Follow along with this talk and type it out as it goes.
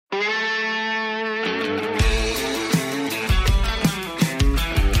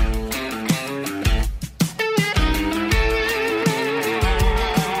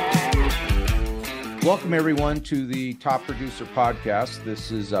Welcome, everyone, to the Top Producer Podcast.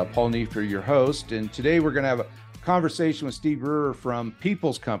 This is Paul Neiffer, your host, and today we're going to have a conversation with Steve Bruere from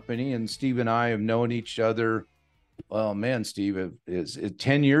People's Company, and Steve and I have known each other, well, man, Steve, is it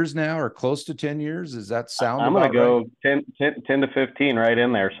 10 years now or close to 10 years? Does that sound I'm going to about go right? 10 to 15 right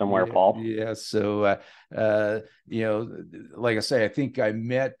in there somewhere, Yeah, Paul. yeah. So, like I say, I think I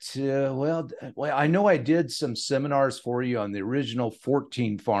met, I know I did some seminars for you on the original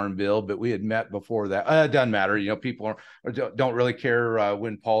 14 Farm Bill, but we had met before that. It doesn't matter. People don't really care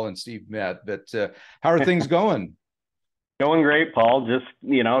when Paul and Steve met, but how are things going? Going great, Paul. Just,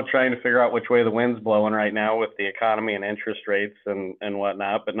 trying to figure out which way the wind's blowing right now with the economy and interest rates and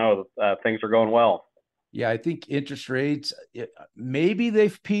whatnot. But no, things are going well. Yeah, I think interest rates maybe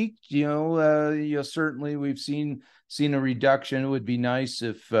they've peaked. Certainly we've seen a reduction. It would be nice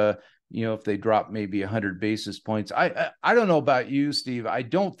if they drop maybe 100 basis points. I don't know about you, Steve. I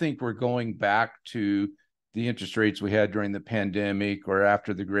don't think we're going back to the interest rates we had during the pandemic or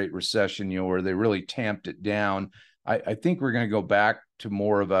after the Great Recession. Where they really tamped it down. I think we're going to go back to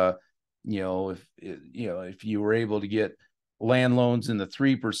more of a, if you were able to get land loans in the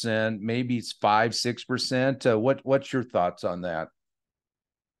 3%, maybe it's 5-6%. What's your thoughts on that?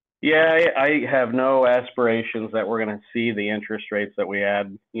 Yeah, I have no aspirations that we're going to see the interest rates that we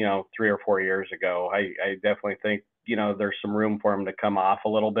had, 3 or 4 years ago. I definitely think, there's some room for them to come off a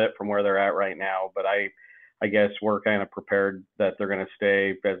little bit from where they're at right now. But I guess we're kind of prepared that they're going to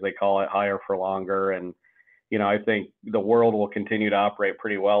stay, as they call it, higher for longer. And I think the world will continue to operate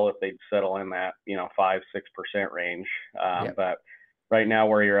pretty well if they settle in that, 5-6% range. Yeah. But right now,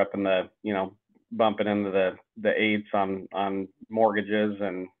 where you're up in the, bumping into the eights on mortgages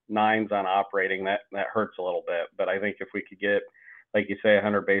and nines on operating, that hurts a little bit. But I think if we could get, like you say,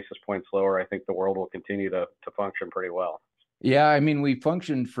 100 basis points lower, I think the world will continue to function pretty well. Yeah, I mean, we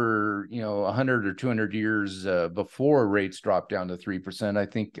functioned for 100 or 200 years before rates dropped down to 3%. I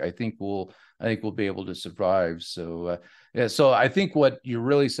think we'll be able to survive. So yeah, so I think what you're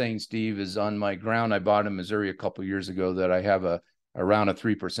really saying, Steve, is on my ground I bought in Missouri a couple of years ago that I have around a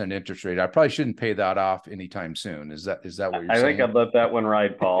 3% interest rate. I probably shouldn't pay that off anytime soon. Is that what you're I think saying? I'd let that one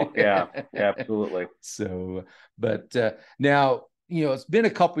ride, Paul. Yeah, absolutely. So, but now, it's been a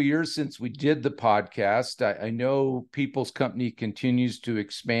couple of years since we did the podcast. I know People's Company continues to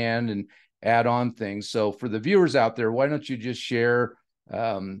expand and add on things. So for the viewers out there, why don't you just share,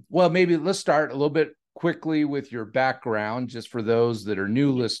 maybe let's start a little bit quickly with your background, just for those that are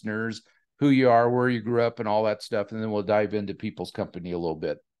new listeners, who you are, where you grew up and all that stuff. And then we'll dive into People's Company a little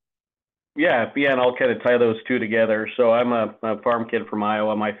bit. Yeah, and I'll kind of tie those two together. So I'm a farm kid from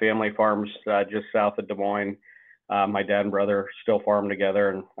Iowa. My family farms just south of Des Moines. My dad and brother still farm together,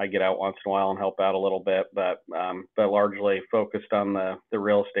 and I get out once in a while and help out a little bit, but largely focused on the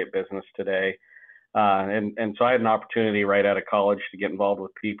real estate business today. And so I had an opportunity right out of college to get involved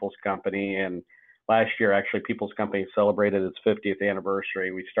with People's Company. And last year, actually, People's Company celebrated its 50th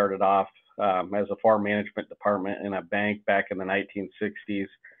anniversary. We started off as a farm management department in a bank back in the 1960s.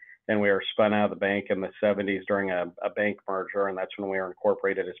 And we were spun out of the bank in the 70s during a bank merger, and that's when we were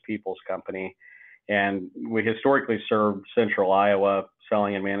incorporated as People's Company. And we historically served central Iowa,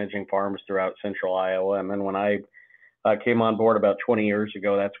 selling and managing farms throughout central Iowa. And then when I came on board about 20 years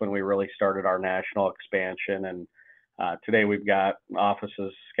ago, that's when we really started our national expansion. And today we've got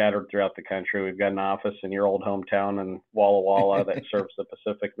offices scattered throughout the country. We've got an office in your old hometown in Walla Walla that serves the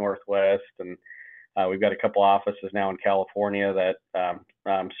Pacific Northwest. And we've got a couple offices now in California that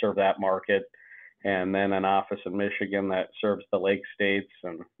serve that market, and then an office in Michigan that serves the Lake States,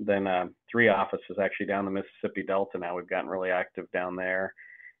 and then 3 offices actually down the Mississippi Delta now. We've gotten really active down there,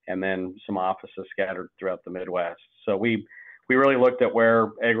 and then some offices scattered throughout the Midwest. So we really looked at where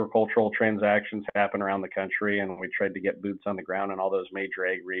agricultural transactions happen around the country, and we tried to get boots on the ground in all those major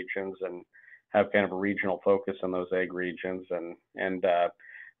ag regions and have kind of a regional focus on those ag regions. And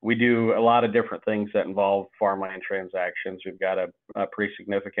we do a lot of different things that involve farmland transactions. We've got a pretty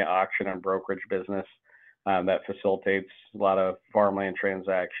significant auction and brokerage business that facilitates a lot of farmland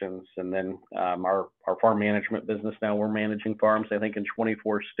transactions. And then our farm management business, now we're managing farms, I think, in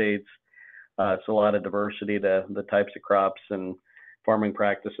 24 states. It's a lot of diversity to the types of crops and farming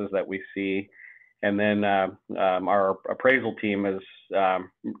practices that we see. And then our appraisal team has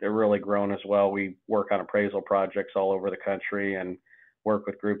really grown as well. We work on appraisal projects all over the country and work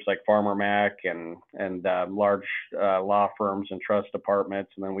with groups like Farmer Mac and large law firms and trust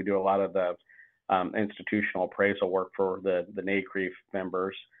departments. And then we do a lot of the institutional appraisal work for the NACREIF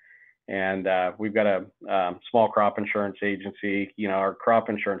members. And we've got a small crop insurance agency. Our crop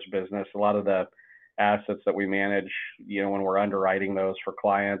insurance business, a lot of the assets that we manage, when we're underwriting those for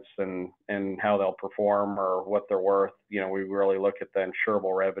clients and how they'll perform or what they're worth, we really look at the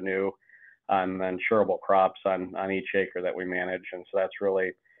insurable revenue and the insurable crops on each acre that we manage. And so that's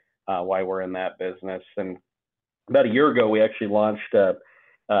really why we're in that business. And about a year ago, we actually launched a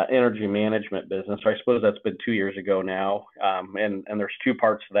energy management business. So I suppose that's been 2 years ago now. And there's two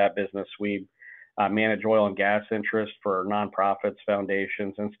parts to that business. We manage oil and gas interests for nonprofits,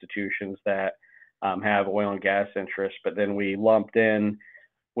 foundations, institutions that have oil and gas interests. But then we lumped in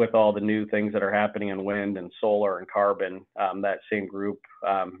with all the new things that are happening in wind and solar and carbon. That same group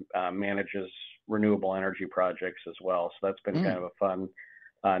manages renewable energy projects as well. So that's been kind of a fun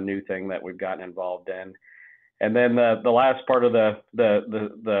new thing that we've gotten involved in. And then the last part of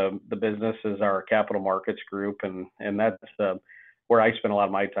the business is our capital markets group, and that's where I spend a lot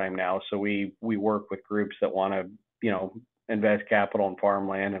of my time now. So we work with groups that want to invest capital in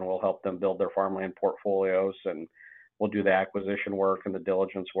farmland, and we'll help them build their farmland portfolios, and we'll do the acquisition work and the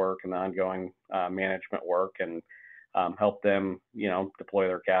diligence work and the ongoing management work, and help them deploy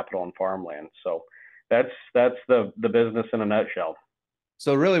their capital in farmland. So that's the business in a nutshell.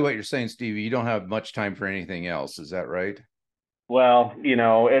 So really what you're saying, Stevie, you don't have much time for anything else. Is that right? Well,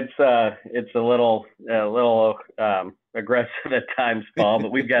 it's a little aggressive at times, Paul,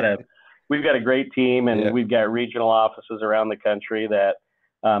 but we've got a great team, and we've got regional offices around the country that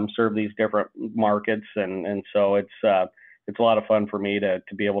serve these different markets, and so it's a lot of fun for me to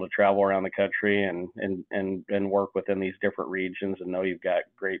be able to travel around the country and work within these different regions, and know you've got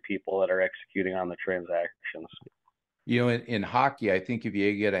great people that are executing on the transactions. In hockey, I think if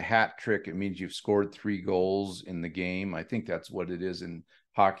you get a hat trick, it means you've scored 3 goals in the game. I think that's what it is in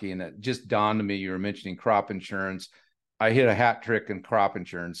hockey. And it just dawned on me, you were mentioning crop insurance. I hit a hat trick in crop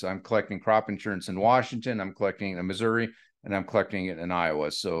insurance. I'm collecting crop insurance in Washington, I'm collecting it in Missouri, and I'm collecting it in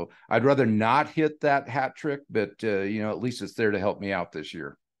Iowa. So I'd rather not hit that hat trick, but at least it's there to help me out this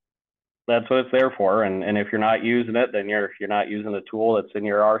year. That's what it's there for. And if you're not using it, then you're not using the tool that's in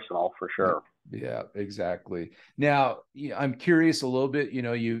your arsenal for sure. Yeah, exactly. Now, I'm curious a little bit.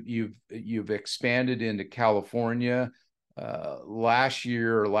 You've expanded into California. Last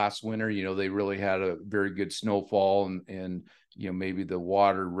year or last winter, they really had a very good snowfall, and maybe the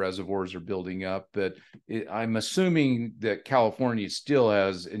water reservoirs are building up. But I'm assuming that California still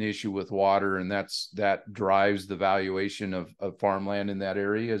has an issue with water, and that drives the valuation of farmland in that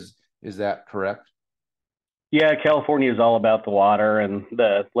area. Is that correct? Yeah, California is all about the water, and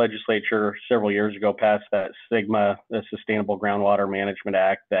the legislature several years ago passed that SGMA, the Sustainable Groundwater Management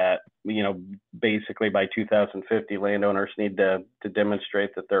Act, that basically by 2050, landowners need to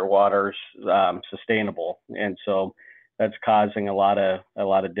demonstrate that their water's sustainable, and so that's causing a lot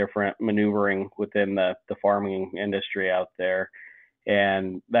of different maneuvering within the farming industry out there,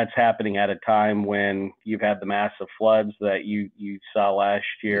 and that's happening at a time when you've had the massive floods that you saw last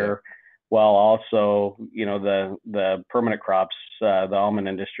year. Yeah. While also, the permanent crops, the almond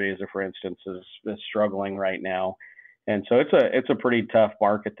industry, as for instance, is struggling right now, and so it's a pretty tough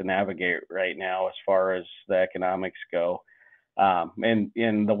market to navigate right now as far as the economics go. And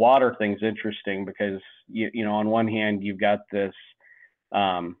the water thing's interesting because on one hand you've got this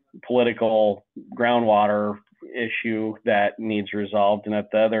political groundwater issue that needs resolved, and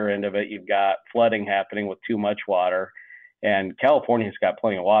at the other end of it you've got flooding happening with too much water. And California's got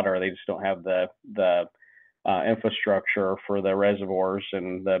plenty of water. They just don't have the infrastructure for the reservoirs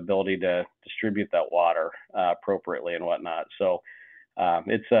and the ability to distribute that water appropriately and whatnot. So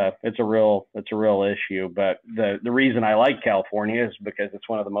it's a real issue. But the reason I like California is because it's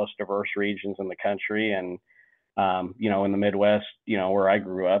one of the most diverse regions in the country. And in the Midwest, where I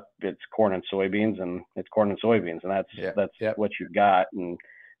grew up, it's corn and soybeans, and that's what you've got. And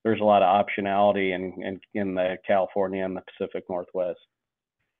there's a lot of optionality in the California and the Pacific Northwest.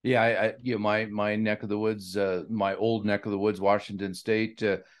 Yeah, my neck of the woods, my old neck of the woods, Washington State,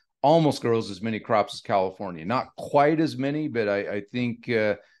 almost grows as many crops as California. Not quite as many, but I think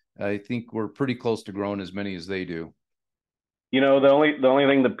we're pretty close to growing as many as they do. The only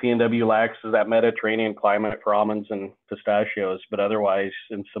thing the PNW lacks is that Mediterranean climate for almonds and pistachios, but otherwise,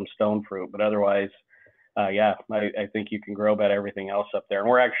 and some stone fruit. But otherwise, I think you can grow about everything else up there. And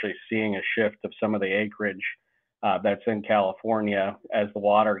we're actually seeing a shift of some of the acreage that's in California as the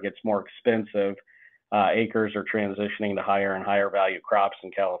water gets more expensive. Acres are transitioning to higher and higher value crops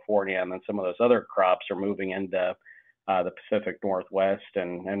in California, and then some of those other crops are moving into the Pacific Northwest.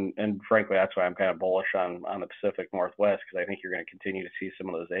 And frankly, that's why I'm kind of bullish on the Pacific Northwest, because I think you're going to continue to see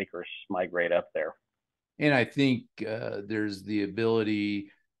some of those acres migrate up there. And I think there's the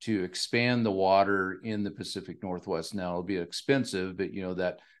ability to expand the water in the Pacific Northwest. Now it'll be expensive, but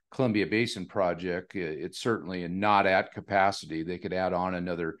Columbia Basin project, it's certainly not at capacity. They could add on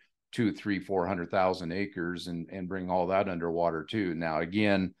another 2, 3, 400,000 acres and bring all that underwater too. Now,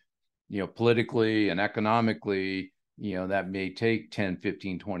 again, politically and economically, that may take 10,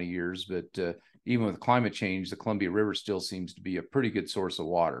 15, 20 years, but even with climate change, the Columbia River still seems to be a pretty good source of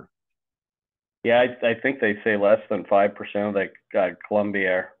water. Yeah, I think they say less than 5% of the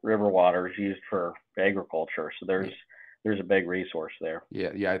Columbia River water is used for agriculture. So there's a big resource there.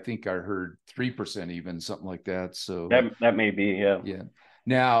 Yeah. I think I heard 3%, even something like that. So that may be, yeah. Yeah.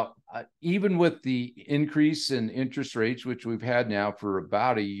 Now, even with the increase in interest rates, which we've had now for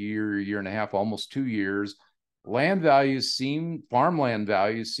about a year and a half, almost 2 years, farmland values seem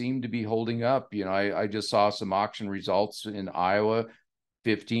to be holding up. I just saw some auction results in Iowa,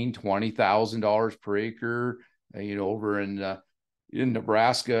 $15,000-$20,000 per acre. Over in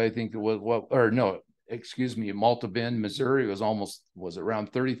Nebraska, I think it Malta Bend, Missouri was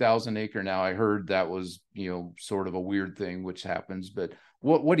around 30,000 acre. Now I heard that was, sort of a weird thing, which happens, but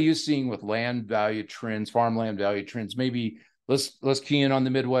what are you seeing with land value trends, farmland value trends? Maybe let's key in on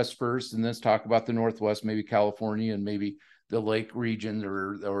the Midwest first, and let's talk about the Northwest, maybe California and maybe the Lake region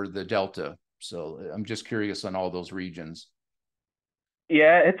or the Delta. So I'm just curious on all those regions.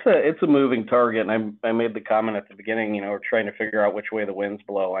 Yeah, it's a moving target, and I made the comment at the beginning. We're trying to figure out which way the wind's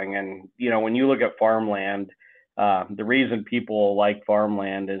blowing, and when you look at farmland, the reason people like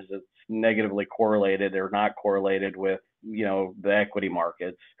farmland is it's negatively correlated or not correlated with the equity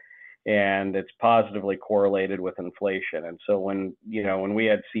markets, and it's positively correlated with inflation. And so when we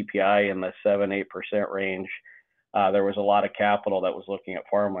had CPI in the 7-8% range, there was a lot of capital that was looking at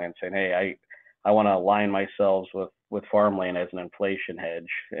farmland saying, hey, I want to align myself with farmland as an inflation hedge.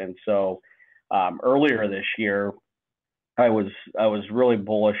 And so earlier this year, I was really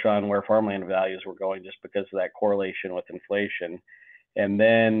bullish on where farmland values were going just because of that correlation with inflation. And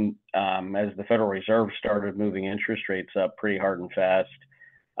then as the Federal Reserve started moving interest rates up pretty hard and fast,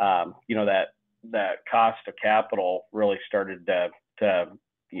 that cost of capital really started to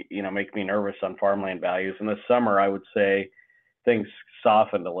make me nervous on farmland values. And this summer, I would say things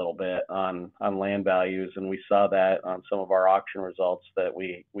softened a little bit on land values, and we saw that on some of our auction results that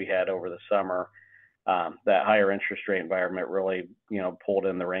we had over the summer. That higher interest rate environment really pulled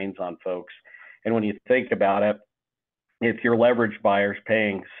in the reins on folks. And when you think about it, if your leverage buyer's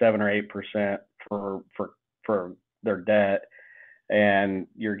paying 7 or 8% for their debt, and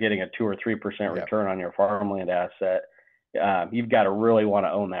you're getting a 2 or 3% return on your farmland asset, you've got to really want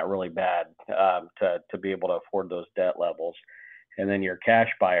to own that really bad to be able to afford those debt levels. And then your cash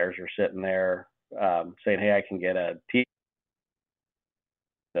buyers are sitting there saying, hey, I can get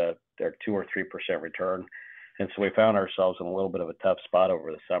their 2 or 3% return. And so we found ourselves in a little bit of a tough spot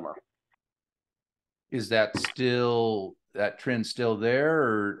over the summer. Is that trend still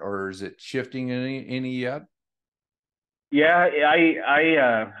there, or is it shifting any yet? Yeah,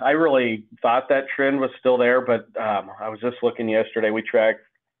 I really thought that trend was still there, but I was just looking yesterday. We tracked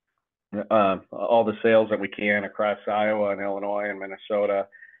all the sales that we can across Iowa and Illinois and Minnesota.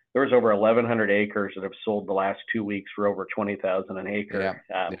 There was over 1,100 acres that have sold the last 2 weeks for over 20,000 an acre,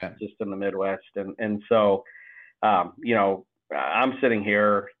 just in the Midwest. And so, I'm sitting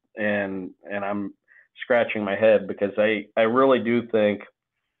here and I'm scratching my head because I really do think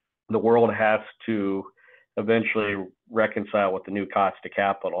the world has to eventually reconcile with the new cost of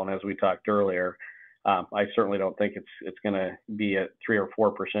capital. And as we talked earlier, I certainly don't think it's going to be at 3 or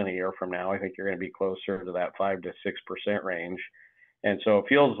 4% a year from now. I think you're going to be closer to that 5 to 6% range. And so it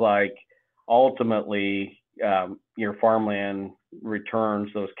feels like ultimately your farmland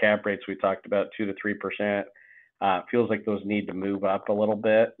returns, those cap rates we talked about, 2 to 3%, feels like those need to move up a little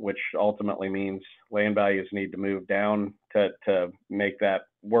bit, which ultimately means land values need to move down to make that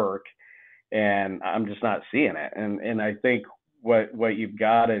work. And I'm just not seeing it. And I think what you've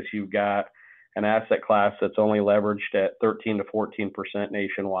got is you've got an asset class that's only leveraged at 13 to 14%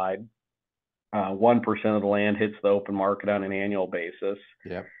 nationwide. 1% of the land hits the open market on an annual basis.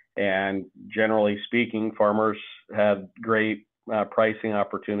 Yeah. And generally speaking, farmers had great pricing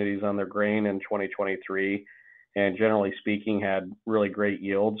opportunities on their grain in 2023. And generally speaking, had really great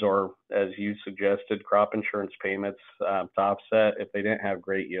yields, or as you suggested, crop insurance payments to offset if they didn't have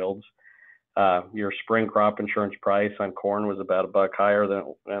great yields. Your spring crop insurance price on corn was about $1 higher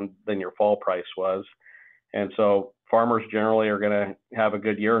than your fall price was. And so farmers generally are going to have a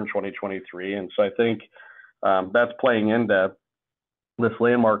good year in 2023. And so I think that's playing into this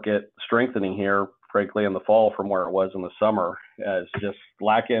land market strengthening here, frankly, in the fall from where it was in the summer, as just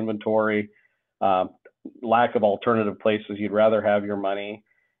lack of inventory, lack of alternative places you'd rather have your money.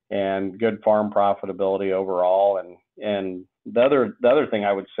 and good farm profitability overall. And the other thing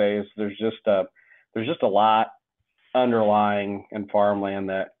I would say is there's just a lot underlying in farmland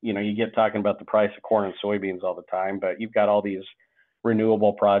that, you get talking about the price of corn and soybeans all the time, but you've got all these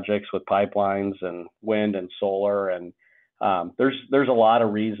renewable projects with pipelines and wind and solar, and there's a lot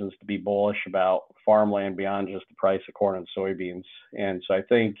of reasons to be bullish about farmland beyond just the price of corn and soybeans. And so I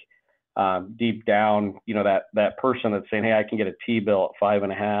think deep down, that person that's saying, hey, I can get a T-bill at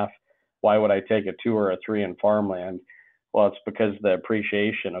 5.5, why would I take a 2 or a 3 in farmland? Well, it's because the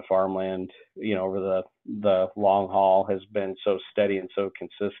appreciation of farmland, over the long haul has been so steady and so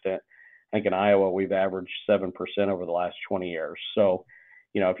consistent. I think in Iowa, we've averaged 7% over the last 20 years. So,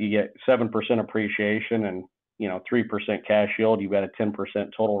 if you get 7% appreciation and, 3% cash yield, you've got a 10%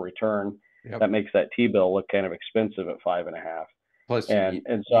 total return. Yep. That makes that T-bill look kind of expensive at 5.5. Plus, And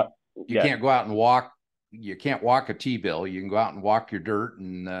you, so, you yeah, can't go out and walk. You can't walk a T-bill. You can go out and walk your dirt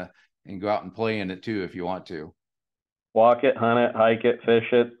and go out and play in it too if you want to. walk it, hunt it, hike it,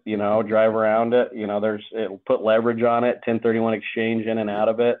 fish it, drive around it. It'll put leverage on it, 1031 exchange in and out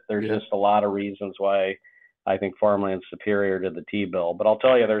of it. There's Yeah. just a lot of reasons why I think farmland's superior to the T-bill. But I'll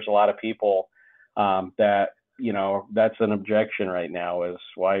tell you, there's a lot of people that, that's an objection right now is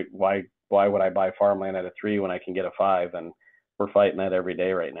why would I buy farmland at a 3 when I can get a 5? And we're fighting that every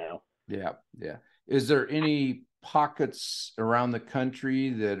day right now. Yeah. Yeah. Is there any pockets around the country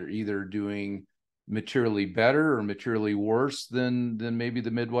that are either doing materially better or materially worse than maybe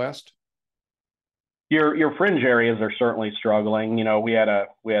the Midwest? Your fringe areas are certainly struggling. We had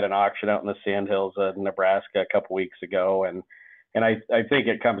an auction out in the Sandhills of Nebraska a couple weeks ago, and I think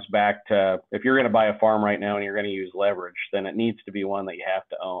it comes back to, if you're going to buy a farm right now and you're going to use leverage, then it needs to be one that you have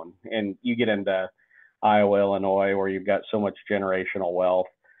to own. And you get into Iowa, Illinois, where you've got so much generational wealth.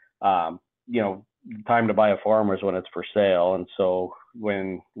 Time to buy a farm is when it's for sale, and so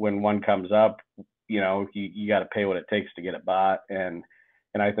when one comes up, you got to pay what it takes to get it bought. And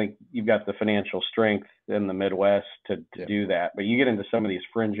I think you've got the financial strength in the Midwest to do that. But you get into some of these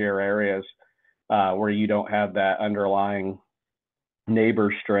fringier areas where you don't have that underlying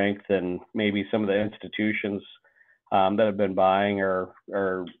neighbor strength, and maybe some of the institutions that have been buying are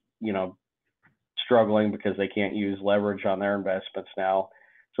struggling because they can't use leverage on their investments now.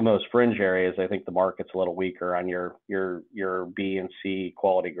 Some of those fringe areas, I think the market's a little weaker on your B and C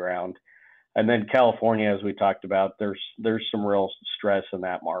quality ground. And then California, as we talked about, there's some real stress in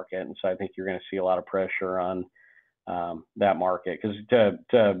that market, and so I think you're going to see a lot of pressure on that market, because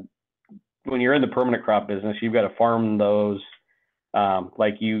when you're in the permanent crop business, you've got to farm those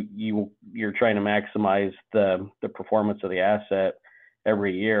like you're trying to maximize the performance of the asset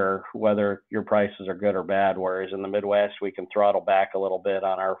every year, whether your prices are good or bad. Whereas in the Midwest, we can throttle back a little bit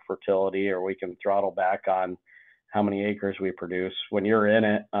on our fertility, or we can throttle back on how many acres we produce. When you're in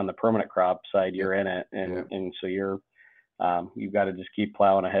it on the permanent crop side, you're in it, and so you've got to just keep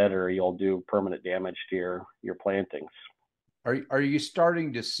plowing ahead, or you'll do permanent damage to your plantings. Are you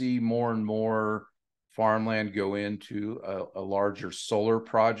starting to see more and more farmland go into a larger solar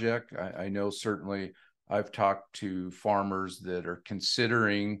project? I know certainly I've talked to farmers that are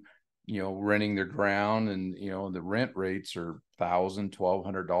considering, renting their ground, and the rent rates are $1,000,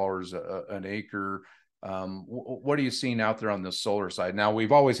 $1,200 an acre. What are you seeing out there on the solar side? Now,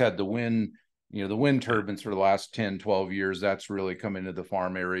 we've always had the wind, the wind turbines for the last 10, 12 years. That's really come into the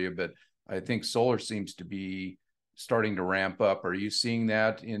farm area, but I think solar seems to be starting to ramp up. Are you seeing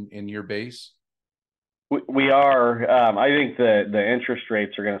that in your base? We are. I think the interest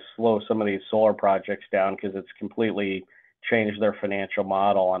rates are going to slow some of these solar projects down, because it's completely changed their financial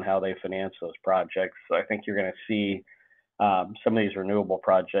model on how they finance those projects. So I think you're going to see some of these renewable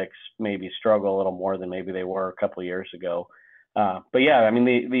projects maybe struggle a little more than maybe they were a couple of years ago. But yeah, I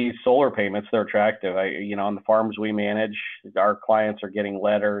mean, these solar payments, they're attractive. On the farms we manage, our clients are getting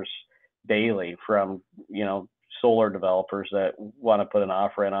letters daily from, solar developers that want to put an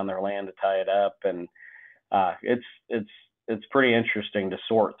offer in on their land to tie it up. And it's pretty interesting to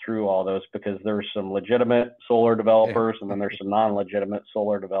sort through all those, because there's some legitimate solar developers and then there's some non-legitimate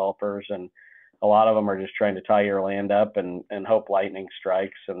solar developers, and a lot of them are just trying to tie your land up and hope lightning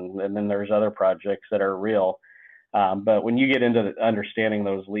strikes, and then there's other projects that are real. But when you get into understanding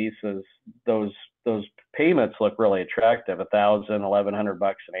those leases, those payments look really attractive, $1,000, $1,100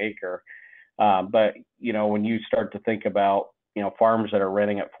 an acre. But when you start to think about farms that are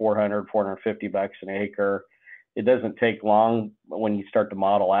renting at $400, $450 an acre, it doesn't take long when you start to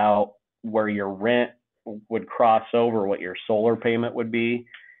model out where your rent would cross over what your solar payment would be,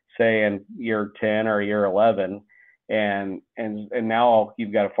 say in year 10 or year 11. And now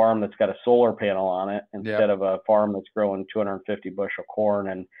you've got a farm that's got a solar panel on it instead of a farm that's growing 250 bushel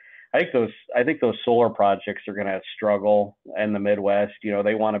corn. I think those solar projects are going to struggle in the Midwest.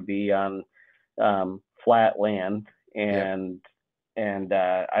 They want to be on flat land, Yep.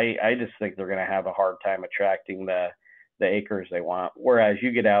 I just think they're going to have a hard time attracting the acres they want. Whereas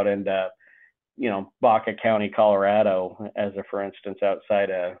you get out into Baca County, Colorado, as a for instance, outside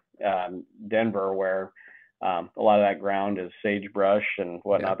of Denver, where a lot of that ground is sagebrush and Yeah.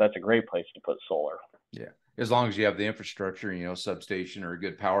 whatnot. That's a great place to put solar. Yeah. As long as you have the infrastructure, substation or a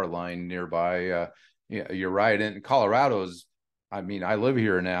good power line nearby. Yeah, you're right. And Colorado's, I mean, I live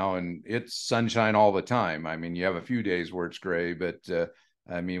here now and it's sunshine all the time. I mean, you have a few days where it's gray, but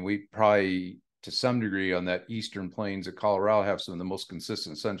I mean, we probably to some degree on that eastern plains of Colorado have some of the most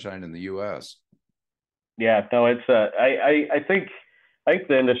consistent sunshine in the US. Yeah, no, it's I think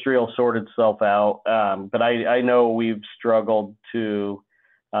the industry will sort itself out, but I know we've struggled to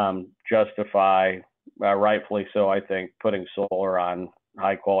justify, rightfully so, I think, putting solar on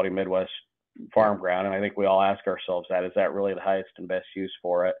high quality Midwest Yeah. farm ground, and I think we all ask ourselves that, is that really the highest and best use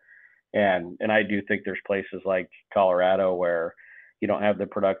for it? And I do think there's places like Colorado where you don't have the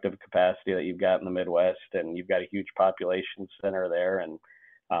productive capacity that you've got in the Midwest, and you've got a huge population center there, and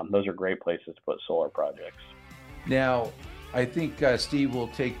those are great places to put solar projects. Now, I think Steve will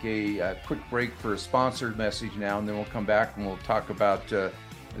take a quick break for a sponsored message now, and then we'll come back and we'll talk about the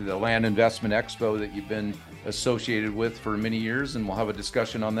Land Investment Expo that you've been associated with for many years, and we'll have a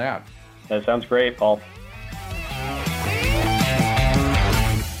discussion on that. That sounds great, Paul.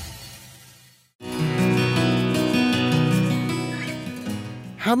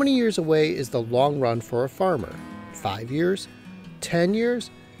 How many years away is the long run for a farmer? 5 years? 10 years?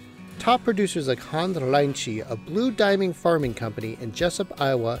 Top producers like Hans Reinche of Blue Diamond Farming Company in Jessup,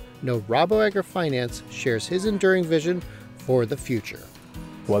 Iowa, know RoboAgri Finance shares his enduring vision for the future.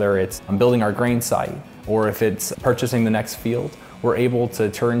 Whether it's building our grain site or if it's purchasing the next field, we're able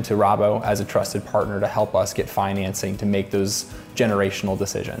to turn to Robo as a trusted partner to help us get financing to make those generational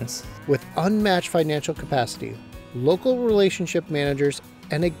decisions. With unmatched financial capacity, local relationship managers,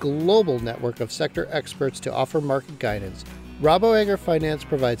 and a global network of sector experts to offer market guidance, RoboAgri Finance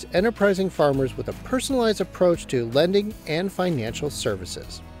provides enterprising farmers with a personalized approach to lending and financial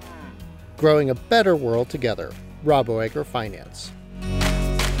services. Growing a better world together, RoboAgri Finance.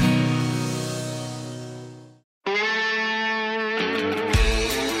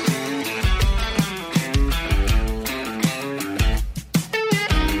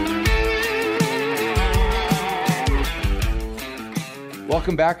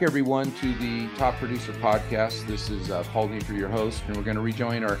 Welcome back, everyone, to the Top Producer Podcast. This is Paul Neefer, your host, and we're going to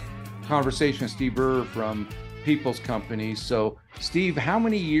rejoin our conversation with Steve Bruere from People's Company. So, Steve, how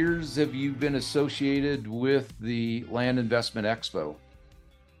many years have you been associated with the Land Investment Expo?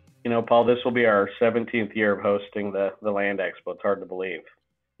 Paul, this will be our 17th year of hosting the Land Expo. It's hard to believe.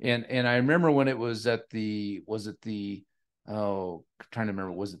 And I remember when it was at trying to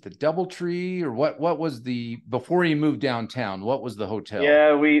remember, was it the DoubleTree or what was before you moved downtown, what was the hotel?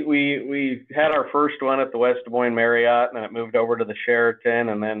 Yeah, we had our first one at the West Des Moines Marriott, and then it moved over to the Sheraton,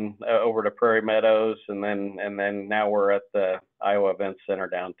 and then over to Prairie Meadows, and then now we're at the Iowa Event Center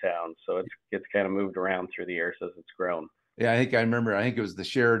downtown. So it's kind of moved around through the years as it's grown. Yeah, I think it was the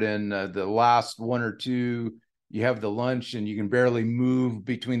Sheraton, the last one or two. You have the lunch and you can barely move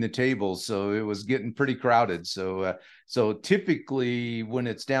between the tables. So it was getting pretty crowded. So typically when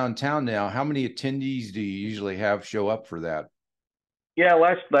it's downtown now, how many attendees do you usually have show up for that? Yeah,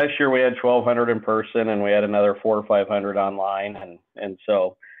 last year we had 1,200 in person, and we had another 400 or 500 online. And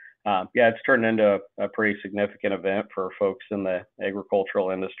so, it's turned into a pretty significant event for folks in the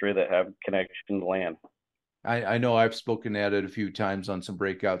agricultural industry that have connection to land. I know I've spoken at it a few times on some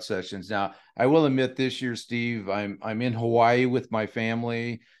breakout sessions. Now, I will admit this year, Steve, I'm in Hawaii with my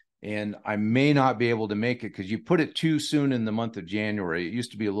family, and I may not be able to make it because you put it too soon in the month of January. It used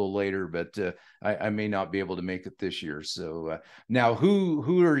to be a little later, but I may not be able to make it this year. So now,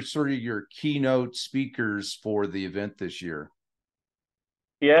 who are sort of your keynote speakers for the event this year?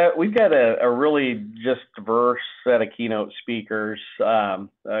 Yeah, we've got a really just diverse set of keynote speakers. A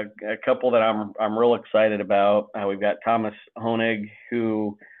couple that I'm real excited about. We've got Thomas Honig,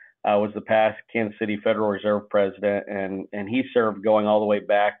 who was the past Kansas City Federal Reserve president, and he served going all the way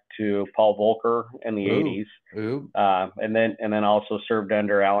back to Paul Volcker in the 80s, and then also served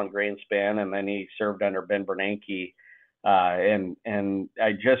under Alan Greenspan, and then he served under Ben Bernanke. And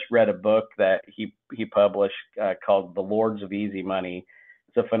I just read a book that he published called The Lords of Easy Money.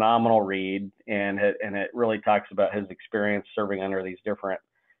 It's a phenomenal read, and it really talks about his experience serving under these different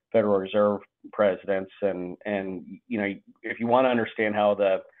Federal Reserve presidents. And if you want to understand how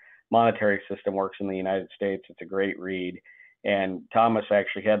the monetary system works in the United States, it's a great read. And Thomas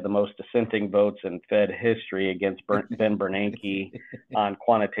actually had the most dissenting votes in Fed history against Ben Bernanke on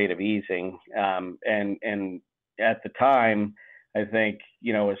quantitative easing. And at the time, I think,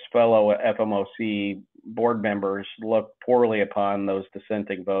 his fellow FOMC board members looked poorly upon those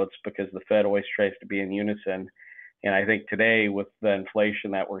dissenting votes because the Fed always tries to be in unison. And I think today, with the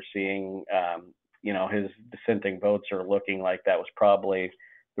inflation that we're seeing, his dissenting votes are looking like that was probably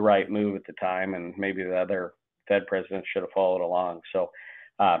the right move at the time, and maybe the other Fed presidents should have followed along. So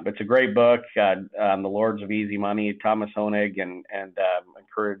it's a great book, The Lords of Easy Money, Thomas Honig, and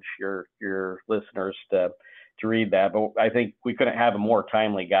encourage your listeners to read that. But I think we couldn't have a more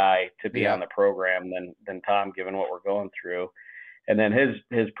timely guy to be on the program than Tom, given what we're going through. And then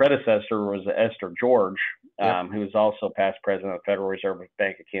his predecessor was Esther George, who was also past president of the Federal Reserve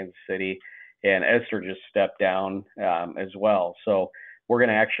Bank of Kansas City. And Esther just stepped down as well. So we're going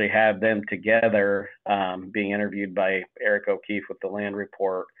to actually have them together being interviewed by Eric O'Keefe with the Land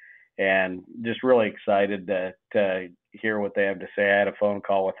Report, and just really excited to hear what they have to say. I had a phone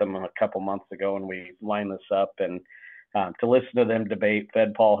call with them a couple months ago, and we lined this up, and to listen to them debate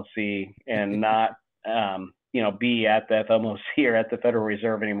Fed policy and not, be at the FOMC or at the Federal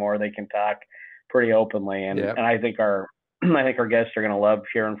Reserve anymore. They can talk pretty openly, and I think our guests are going to love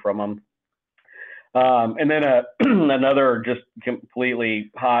hearing from them. And then another just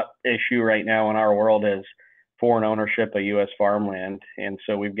completely hot issue right now in our world is foreign ownership of U.S. farmland. And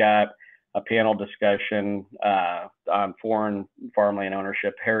so we've got a panel discussion on foreign farmland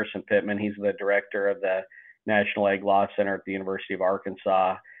ownership. Harrison Pittman, he's the director of the National Ag Law Center at the University of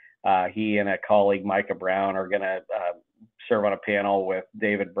Arkansas. He and a colleague, Micah Brown, are going to serve on a panel with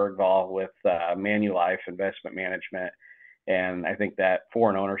David Bergvall with Manulife Investment Management. And I think that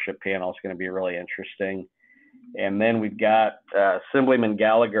foreign ownership panel is going to be really interesting. And then we've got Assemblyman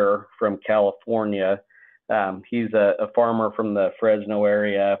Gallagher from California. He's a farmer from the Fresno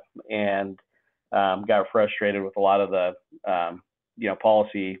area, and got frustrated with a lot of the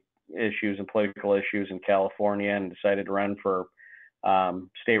policy issues and political issues in California, and decided to run for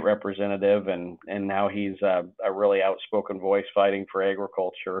state representative. And now he's a really outspoken voice fighting for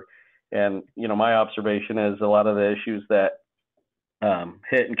agriculture. And, my observation is a lot of the issues that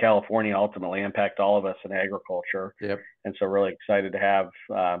hit in California ultimately impact all of us in agriculture. Yep. And so really excited to have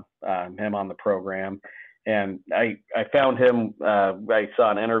him on the program. And I found him, I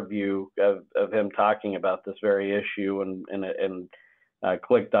saw an interview of him talking about this very issue, and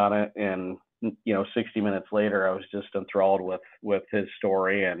clicked on it. And, 60 minutes later, I was just enthralled with his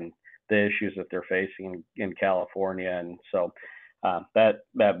story and the issues that they're facing in California. And so that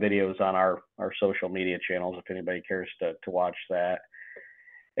video is on our social media channels if anybody cares to watch that.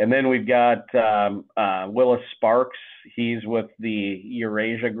 And then we've got Willis Sparks. He's with the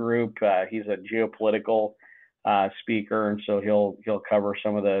Eurasia Group. He's a geopolitical speaker, and so he'll cover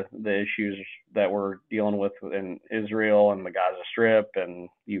some of the issues that we're dealing with in Israel and the Gaza Strip and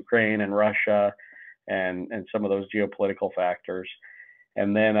Ukraine and Russia, and some of those geopolitical factors.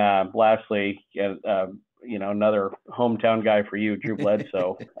 And then lastly, another hometown guy for you, Drew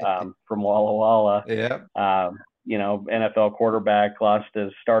Bledsoe, from Walla Walla. Yeah. NFL quarterback, lost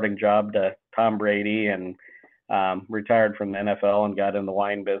his starting job to Tom Brady, and retired from the NFL and got in the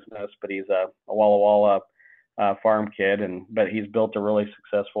wine business. But he's a Walla Walla farm kid, but he's built a really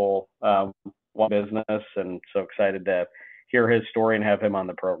successful wine business, and so excited to hear his story and have him on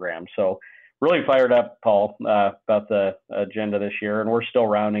the program. So really fired up, Paul, about the agenda this year, and we're still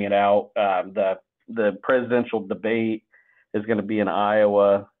rounding it out. The presidential debate is going to be in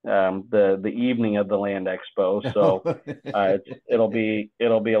Iowa the evening of the Land Expo. So it'll be a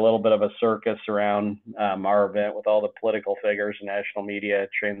little bit of a circus around our event, with all the political figures and national media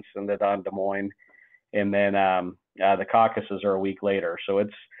transcended on Des Moines. And then the caucuses are a week later. So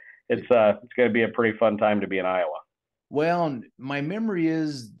it's going to be a pretty fun time to be in Iowa. Well, my memory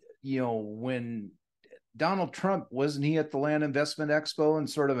is, when Donald Trump, wasn't he at the Land Investment Expo and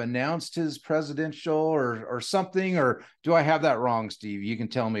sort of announced his presidential or something? Or do I have that wrong, Steve? You can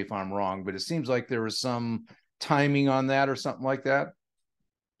tell me if I'm wrong, but it seems like there was some timing on that or something like that.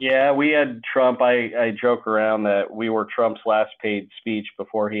 Yeah, we had Trump. I joke around that we were Trump's last paid speech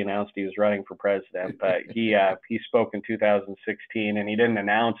before he announced he was running for president. But he spoke in 2016, and he didn't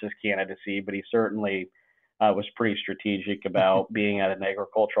announce his candidacy, but he certainly was pretty strategic about being at an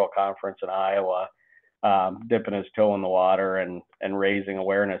agricultural conference in Iowa, dipping his toe in the water and raising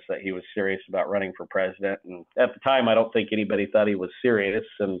awareness that he was serious about running for president. And at the time, I don't think anybody thought he was serious.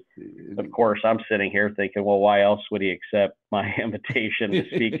 And of course, I'm sitting here thinking, well, why else would he accept my invitation to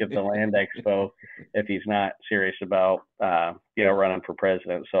speak at the Land Expo if he's not serious about, running for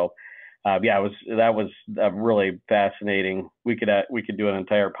president? So that was really fascinating. We could do an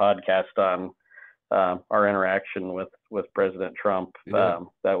entire podcast on our interaction with President Trump. Yeah.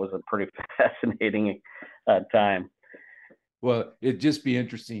 That was a pretty fascinating time. Well, it'd just be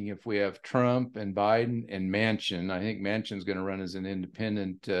interesting if we have Trump and Biden and Manchin. I think Manchin's going to run as an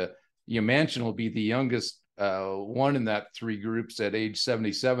independent. Manchin will be the youngest one in that three groups at age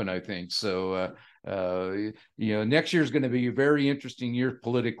 77, I think. So, next year is going to be a very interesting year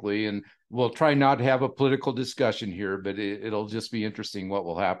politically, and we'll try not to have a political discussion here, but it'll just be interesting what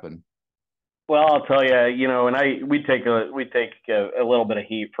will happen. Well, I'll tell you, and we take a little bit of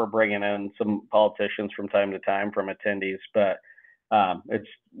heat for bringing in some politicians from time to time from attendees, but it's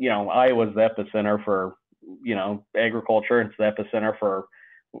Iowa's the epicenter for agriculture. It's the epicenter for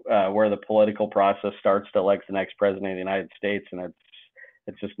where the political process starts to elect the next president of the United States, and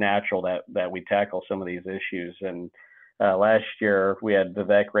it's just natural that we tackle some of these issues. And last year we had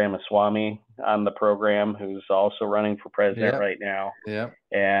Vivek Ramaswamy on the program, who's also running for president right now. Yeah.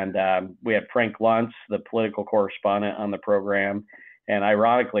 And we had Frank Luntz, the political correspondent, on the program. And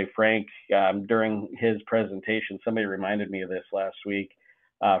ironically, Frank, during his presentation, somebody reminded me of this last week.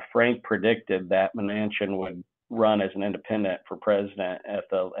 Frank predicted that Manchin would run as an independent for president at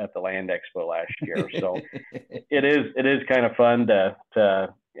the Land Expo last year. So it is kind of fun to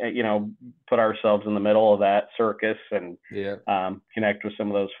put ourselves in the middle of that circus and connect with some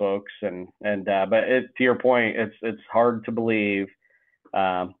of those folks. But to your point, it's hard to believe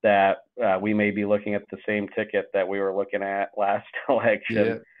that we may be looking at the same ticket that we were looking at last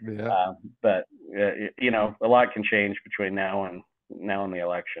election. But a lot can change between now and the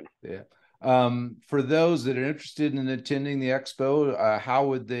election. Yeah. For those that are interested in attending the expo, how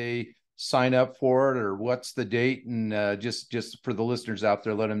would they sign up for it, or what's the date? And just for the listeners out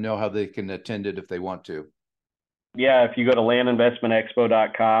there, let them know how they can attend it if they want to. Yeah, if you go to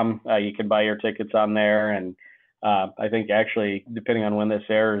landinvestmentexpo.com, you can buy your tickets on there. And I think actually, depending on when this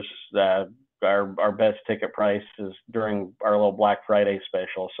airs, our best ticket price is during our little Black Friday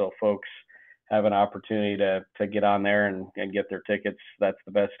special. So folks have an opportunity to get on there and get their tickets. That's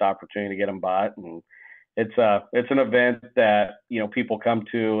the best opportunity to get them bought. And it's an event that, people come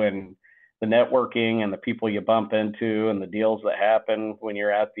to, and the networking and the people you bump into and the deals that happen when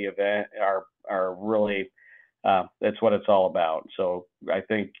you're at the event are really, that's what it's all about. So I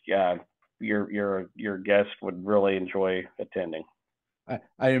think your guest would really enjoy attending.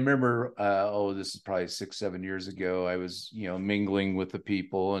 I remember, this is probably 6-7 years ago. I was, mingling with the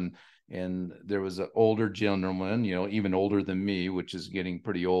people, and there was an older gentleman, even older than me, which is getting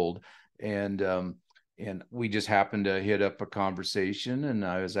pretty old. And we just happened to hit up a conversation, and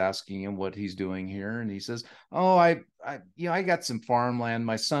I was asking him what he's doing here. And he says, "Oh, I got some farmland.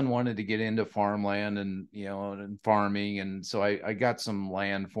 My son wanted to get into farmland and farming. And so I got some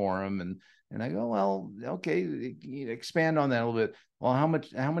land for him." And I go, "Well, okay, expand on that a little bit. Well,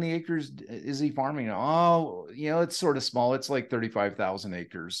 how many acres is he farming?" "Oh, it's sort of small. It's like 35,000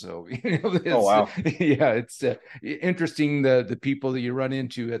 acres." So, oh, wow. Yeah, it's interesting the people that you run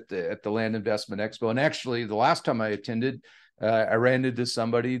into at the Land Investment Expo. And actually, the last time I attended, I ran into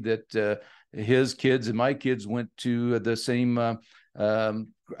somebody that his kids and my kids went to the same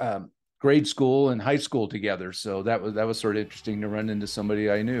grade school and high school together. So that was sort of interesting to run into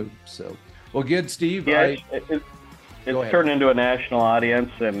somebody I knew. So, well, good, Steve. Yeah, it's turned into a national audience,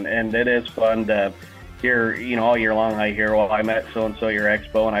 and it is fun to hear, all year long. I hear, "Well, I met so-and-so at your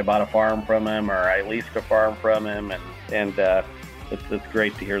expo, and I bought a farm from him, or I leased a farm from him." And it's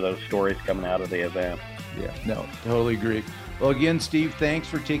great to hear those stories coming out of the event. Yeah, no, totally agree. Well, again, Steve, thanks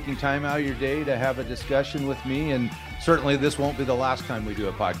for taking time out of your day to have a discussion with me. And certainly this won't be the last time we do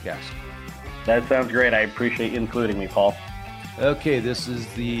a podcast. That sounds great. I appreciate you including me, Paul. Okay, this is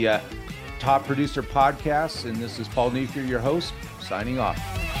the Top Producer Podcast, and this is Paul Neiffer, your host, signing off.